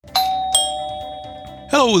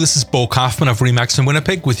Hello, this is Bo Kaufman of RE/MAX in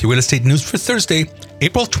Winnipeg with your real estate news for Thursday,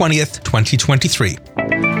 April 20th, 2023.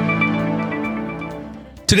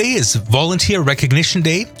 Today is Volunteer Recognition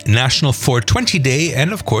Day, National 420 Day,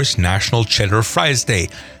 and of course, National Cheddar Fries Day.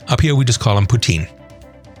 Up here, we just call them poutine.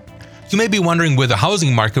 You may be wondering where the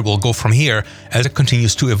housing market will go from here as it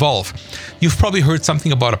continues to evolve. You've probably heard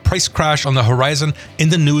something about a price crash on the horizon in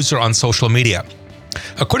the news or on social media.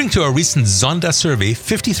 According to a recent Zonda survey,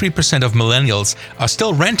 53% of millennials are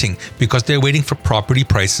still renting because they're waiting for property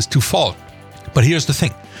prices to fall. But here's the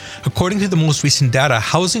thing. According to the most recent data,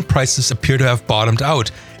 housing prices appear to have bottomed out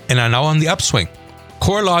and are now on the upswing.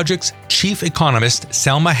 CoreLogic's chief economist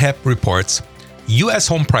Salma Hepp reports, U.S.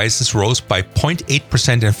 home prices rose by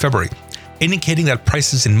 0.8% in February, indicating that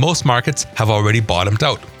prices in most markets have already bottomed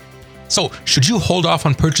out. So, should you hold off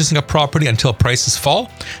on purchasing a property until prices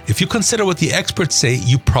fall? If you consider what the experts say,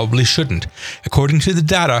 you probably shouldn't. According to the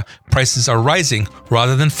data, prices are rising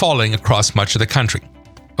rather than falling across much of the country.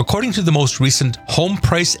 According to the most recent Home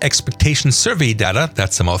Price Expectation Survey data,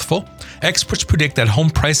 that's a mouthful, experts predict that home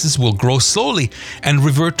prices will grow slowly and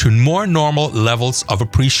revert to more normal levels of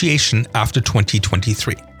appreciation after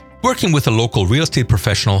 2023. Working with a local real estate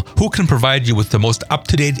professional who can provide you with the most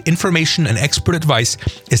up-to-date information and expert advice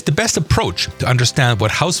is the best approach to understand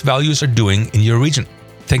what house values are doing in your region.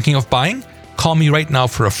 Thinking of buying? Call me right now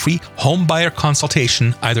for a free home buyer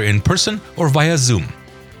consultation, either in person or via Zoom.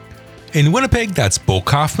 In Winnipeg, that's Bo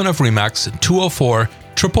Kaufman of RE/MAX,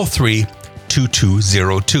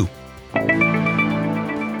 204-333-2202.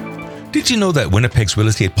 Did you know that Winnipeg's Real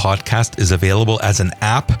Estate Podcast is available as an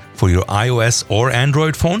app for your iOS or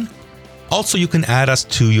Android phone? Also, you can add us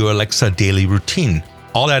to your Alexa daily routine.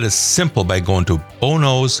 All that is simple by going to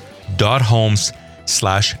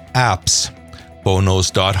bonos.homes/apps.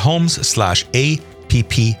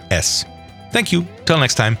 bonos.homes/apps. Thank you. Till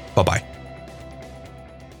next time. Bye-bye.